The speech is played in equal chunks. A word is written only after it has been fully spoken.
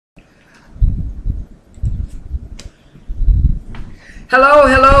Hello,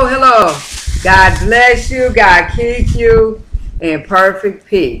 hello, hello. God bless you. God keep you in perfect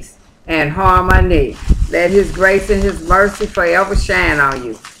peace and harmony. Let his grace and his mercy forever shine on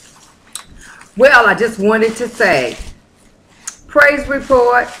you. Well, I just wanted to say, praise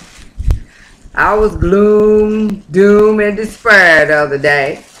report. I was gloom, doom, and despair the other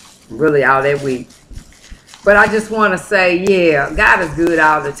day. Really all that week. But I just want to say, yeah, God is good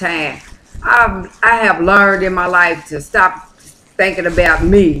all the time. I have learned in my life to stop thinking about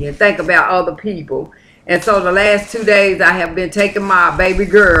me and think about other people. And so the last 2 days I have been taking my baby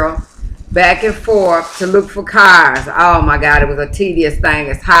girl back and forth to look for cars. Oh my God, it was a tedious thing.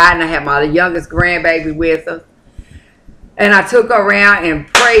 It's hot, and I had my youngest grandbaby with us. And I took her around, and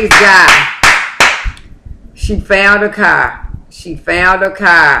praise God, she found a car. She found a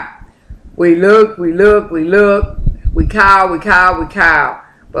car. We looked, we looked, we looked. We called, we called, we called.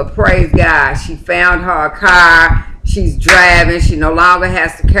 But praise God, she found her a car. She's driving. She no longer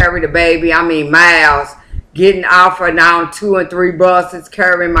has to carry the baby. I mean, miles. Getting off and on 2 and 3 buses,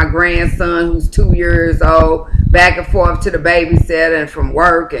 carrying my grandson who's 2 years old, back and forth to the babysitter and from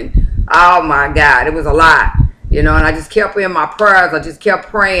work. And oh my God, it was a lot. You know, and I just kept in my prayers. I just kept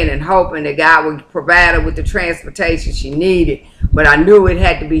praying and hoping that God would provide her with the transportation she needed. But I knew it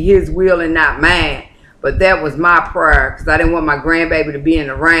had to be his will and not mine. But that was my prayer, because I didn't want my grandbaby to be in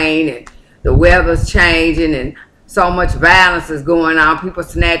the rain, and the weather's changing, and so much violence is going on, people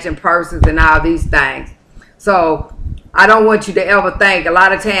snatching purses and all these things. So I don't want you to ever think, a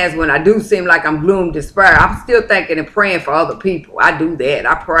lot of times when I do seem like I'm gloom, despair, I'm still thinking and praying for other people. I do that.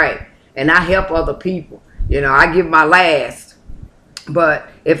 I pray and I help other people. You know, I give my last, but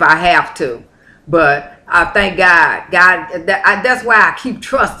if I have to. But I thank God. That's why I keep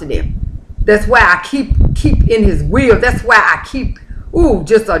trusting him. That's why I keep in his will. That's why I keep,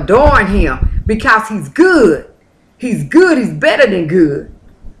 just adoring him, because he's good. He's good. He's better than good.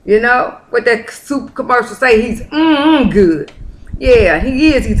 You know what that soup commercial say? He's good. Yeah,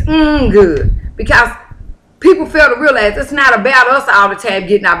 he is. He's good. Because people fail to realize it's not about us all the time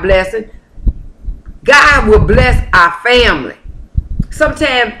getting our blessing. God will bless our family.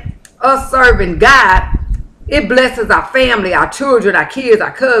 Sometimes us serving God, it blesses our family, our children, our kids,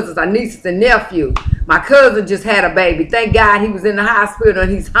 our cousins, our nieces and nephews. My cousin just had a baby. Thank God he was in the hospital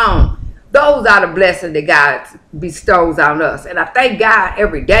and he's home. Those are the blessings that God bestows on us. And I thank God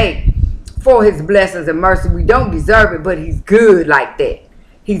every day for his blessings and mercy. We don't deserve it, but he's good like that.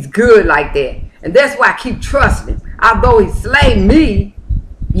 He's good like that. And that's why I keep trusting him. Although he slayed me,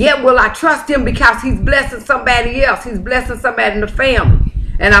 yet will I trust him, because he's blessing somebody else. He's blessing somebody in the family.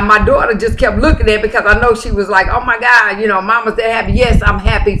 And my daughter just kept looking at it, because I know she was like, oh my God, you know, mama's that happy. Yes, I'm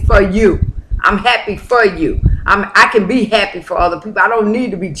happy for you. I'm happy for you. I can be happy for other people. I don't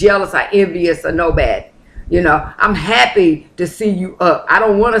need to be jealous or envious or nobody. You know, I'm happy to see you up. I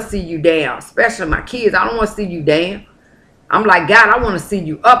don't want to see you down, especially my kids. I don't want to see you down. I'm like, God, I want to see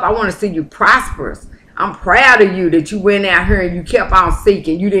you up. I want to see you prosperous. I'm proud of you that you went out here and you kept on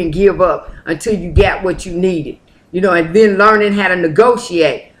seeking. You didn't give up until you got what you needed. You know, and then learning how to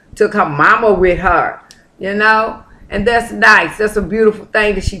negotiate. Took her mama with her, you know. And that's nice. That's a beautiful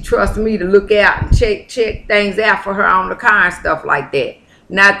thing that she trusts me to look out and check things out for her on the car and stuff like that.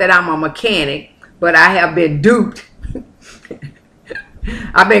 Not that I'm a mechanic, but I have been duped.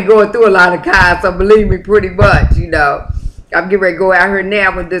 I've been going through a lot of cars, so believe me, pretty much, you know. I'm getting ready to go out here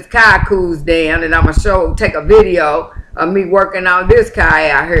now when this car cools down, and I'm going to take a video of me working on this car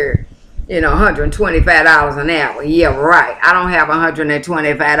out here. You know, $125 an hour. Yeah, right. I don't have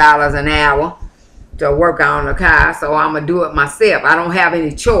 $125 an hour to work on the car, so I'm going to do it myself. I don't have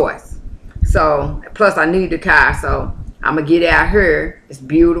any choice. So, plus I need the car, so I'm going to get out here. It's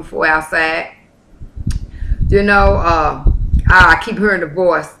beautiful outside. You know, I keep hearing the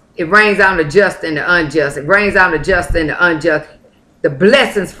voice. It rains on the just and the unjust. It rains on the just and the unjust. The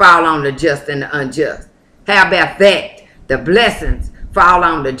blessings fall on the just and the unjust. How about that? The blessings fall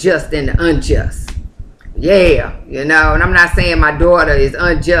on the just and the unjust. Yeah, you know, and I'm not saying my daughter is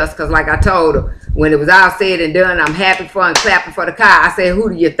unjust, because like I told her, when it was all said and done, I'm happy for and clapping for the car. I said, who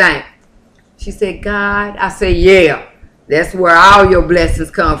do you think? She said, God. I said, yeah, that's where all your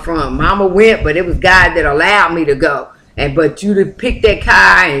blessings come from. Mama went, but it was God that allowed me to go. But you to pick that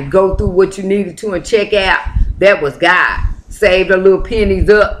car and go through what you needed to and check out, that was God. Saved her little pennies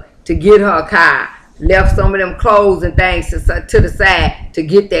up to get her a car. Left some of them clothes and things to the side to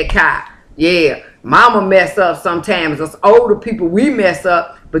get that car. Yeah, mama mess up sometimes. Us older people, we mess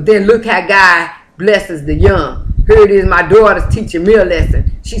up. But then look how God blesses the young. Here it is, my daughter's teaching me a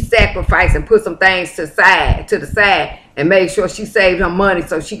lesson. She sacrificed and put some things to the side and made sure she saved her money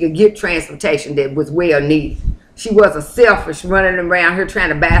so she could get transportation that was well needed. She wasn't selfish, running around here trying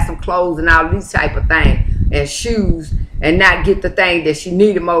to buy some clothes and all these type of things and shoes and not get the thing that she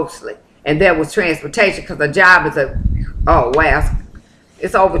needed mostly. And that was transportation, because her job is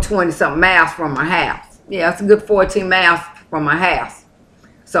it's over 20-something miles from my house. Yeah, it's a good 14 miles from my house.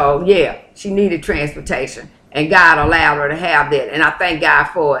 So, yeah, she needed transportation. And God allowed her to have that. And I thank God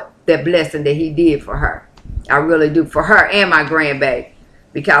for it, that blessing that he did for her. I really do, for her and my grandbaby,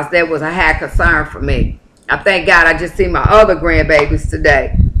 because that was a high concern for me. I thank God I just seen my other grandbabies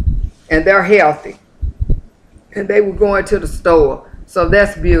today. And they're healthy. And they were going to the store. So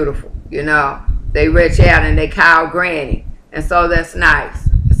that's beautiful, you know. They reach out and they call Granny. And so that's nice.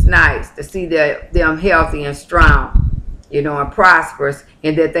 It's nice to see them healthy and strong, you know, and prosperous,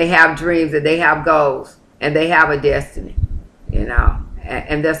 and that they have dreams, that they have goals, and they have a destiny, you know.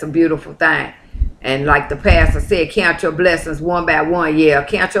 And that's a beautiful thing. And like the pastor said, count your blessings one by one. Yeah,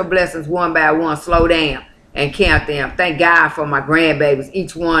 count your blessings one by one. Slow down and count them. Thank God for my grandbabies,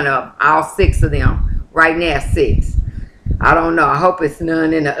 each one of them, all 6 of them. Right now, 6. I don't know. I hope it's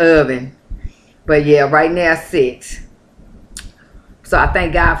none in the oven. But yeah, right now, 6. So I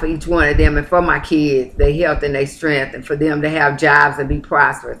thank God for each one of them, and for my kids, their health and their strength, and for them to have jobs and be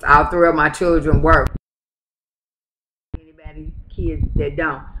prosperous. All 3 of my children work. Anybody, kids that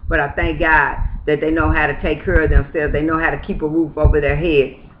don't. But I thank God that they know how to take care of themselves. They know how to keep a roof over their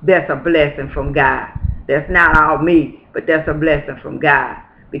head. That's a blessing from God. That's not all me, but that's a blessing from God.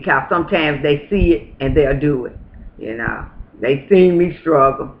 Because sometimes they see it and they'll do it. You know, they seen me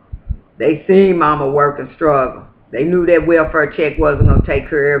struggle. They seen mama work and struggle. They knew that welfare check wasn't going to take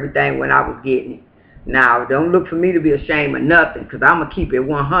care of everything when I was getting it. Now, don't look for me to be ashamed of nothing, because I'm going to keep it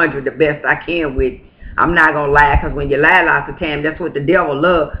 100 the best I can with it. I'm not going to lie, because when you lie lots of times, that's what the devil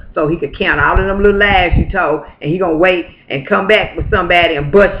loves, so he could count all of them little lies you told, and he going to wait and come back with somebody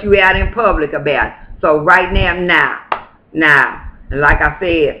and bust you out in public about it. So right now, and like I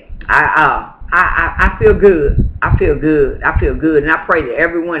said, I feel good. I feel good. I feel good, and I pray that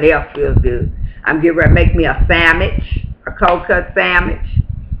everyone else feels good. I'm getting ready to make me a sandwich, a cold cut sandwich.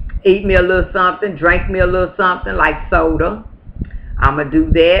 Eat me a little something, drink me a little something like soda. I'm going to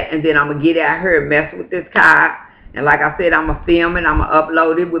do that, and then I'm going to get out here and mess with this car. And like I said, I'm going to film it. I'm going to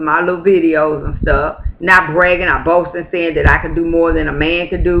upload it with my little videos and stuff. Not bragging, not boasting, saying that I can do more than a man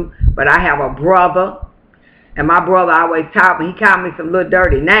can do. But I have a brother, and my brother always taught me. He called me some little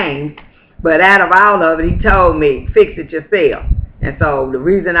dirty names. But out of all of it, he told me, fix it yourself. And so the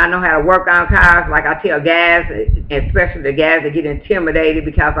reason I know how to work on cars, like I tell guys, especially the guys that get intimidated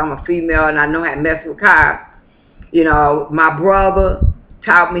because I'm a female and I know how to mess with cars. You know, my brother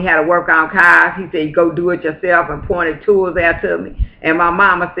taught me how to work on cars. He said, go do it yourself, and pointed tools out to me. And my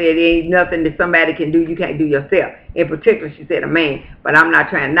mama said, there ain't nothing that somebody can do you can't do yourself. In particular, she said a man, but I'm not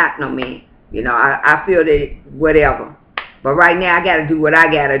trying to knock no man. You know, I feel that whatever. But right now, I got to do what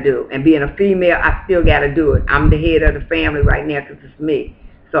I got to do. And being a female, I still got to do it. I'm the head of the family right now because it's me.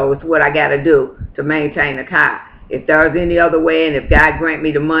 So it's what I got to do to maintain the car. If there's any other way, and if God grant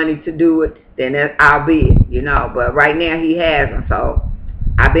me the money to do it, then I'll be it, you know. But right now, he hasn't. So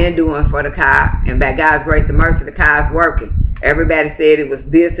I've been doing for the car. And by God's grace and mercy, the car's working. Everybody said it was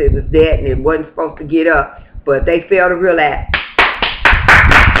this, it was that, and it wasn't supposed to get up. But they failed to realize,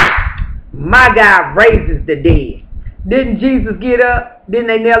 my God raises the dead. Didn't Jesus get up? Didn't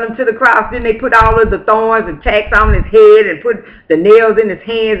they nail him to the cross? Didn't they put all of the thorns and tacks on his head and put the nails in his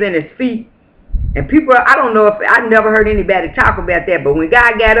hands and his feet? And people, I don't know if, I never heard anybody talk about that, but when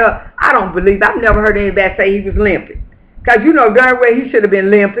God got up, I don't believe, I've never heard anybody say he was limping. Because you know darn well he should have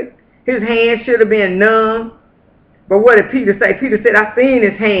been limping. His hands should have been numb. But what did Peter say? Peter said, I seen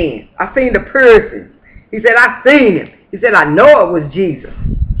his hands. I seen the person. He said, I seen him. He said, I know it was Jesus.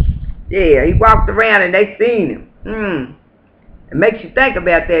 Yeah, he walked around and they seen him. It makes you think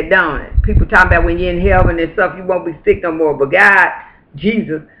about that, don't it? People talking about when you're in heaven and stuff, you won't be sick no more. But God,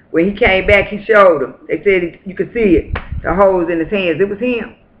 Jesus, when he came back, he showed them. They said you could see it, the holes in his hands. It was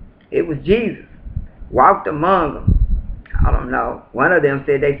him. It was Jesus. Walked among them. I don't know. One of them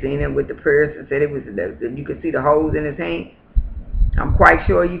said they seen him with the person, said it was you could see the holes in his hands. I'm quite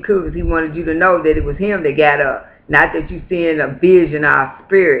sure you could, because he wanted you to know that it was him that got up. Not that you seeing a vision or a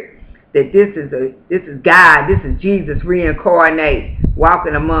spirit. That this is God, this is Jesus reincarnated,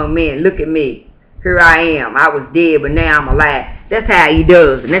 walking among men. Look at me. Here I am. I was dead, but now I'm alive. That's how he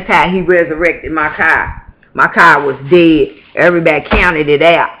does, and that's how he resurrected my car. My car was dead. Everybody counted it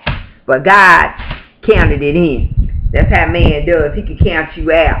out, but God counted it in. That's how man does. He can count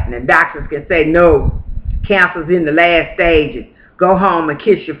you out, and the doctors can say, no, cancer's in the last stages. Go home and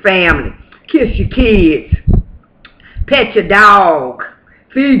kiss your family. Kiss your kids. Pet your dog.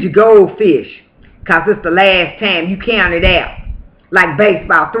 Feed your goldfish. Because it's the last time. You count it out. Like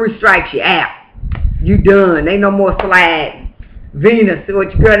baseball, 3 strikes, you out. You done. Ain't no more sliding. Venus,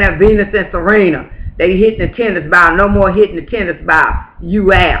 what you girl now, Venus and Serena. They hitting the tennis ball. No more hitting the tennis ball.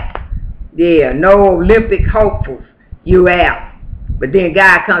 You out. Yeah, no Olympic hopefuls. You out. But then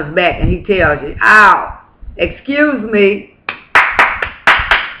God comes back and he tells you, oh, excuse me.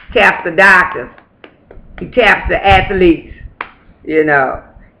 Taps the doctors. He taps the athletes. You know.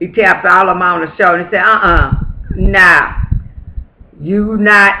 He taps all of them on the shoulder and he said, nah. You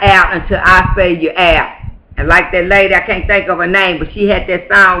not out until I say you're out. And like that lady, I can't think of her name, but she had that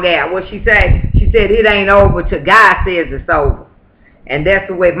song out. What she said? She said, it ain't over till God says it's over. And that's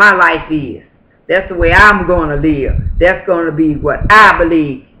the way my life is. That's the way I'm going to live. That's going to be what I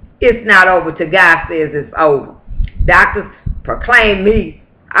believe. It's not over till God says it's over. Doctors proclaim me.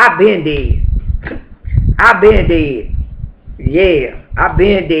 I've been dead. I've been dead. Yeah, I've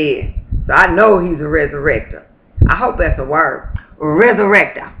been dead. So I know he's a resurrector. I hope that's a word.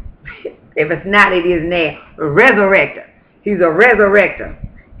 Resurrector. If it's not, it is now. Resurrector. He's a resurrector.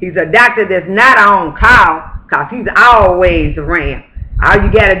 He's a doctor that's not on call because he's always around. All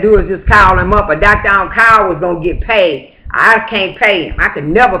you got to do is just call him up. A doctor on call is going to get paid. I can't pay him. I could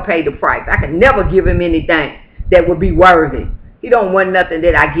never pay the price. I could never give him anything that would be worthy. He don't want nothing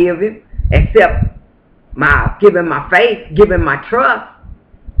that I give him except give him my faith, give him my trust.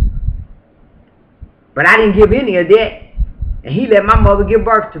 But I didn't give any of that. And he let my mother give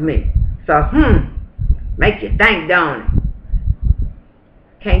birth to me. So, make you think, don't it?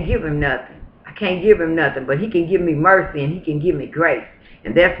 Can't give him nothing. I can't give him nothing, but he can give me mercy and he can give me grace.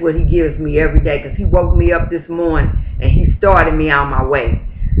 And that's what he gives me every day because he woke me up this morning and he started me on my way.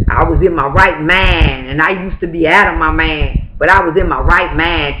 I was in my right mind and I used to be out of my mind, but I was in my right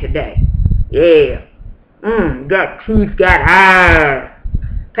mind today. Yeah. That truth got high.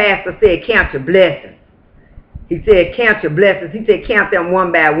 Pastor said, count your blessings. He said, count your blessings. He said, count them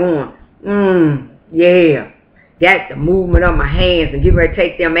one by one. Yeah. Got the movement of my hands and get ready to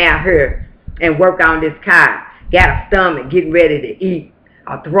take them out here and work on this car. Got a stomach getting ready to eat.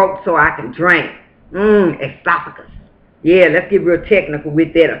 A throat so I can drink. Esophagus. Yeah, let's get real technical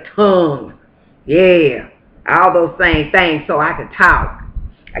with that. A tongue. Yeah. All those same things so I can talk.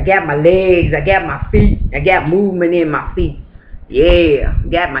 I got my legs. I got my feet. I got movement in my feet. Yeah.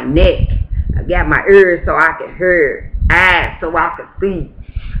 Got my neck. I got my ears so I can hear. Eyes so I can see.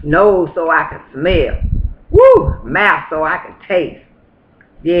 Nose so I can smell. Woo! Mouth so I can taste.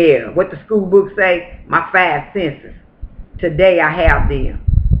 Yeah. What the school book say? My 5 senses. Today I have them.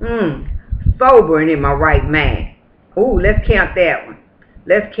 Sober and in my right mind. Ooh, let's count that one.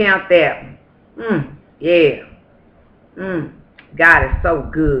 Let's count that one. Yeah. God is so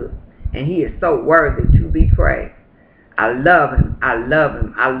good. And he is so worthy to be praised. I love him. I love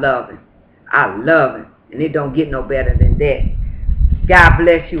him. I love him. I love him. And it don't get no better than that. God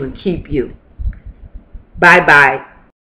bless you and keep you. Bye-bye.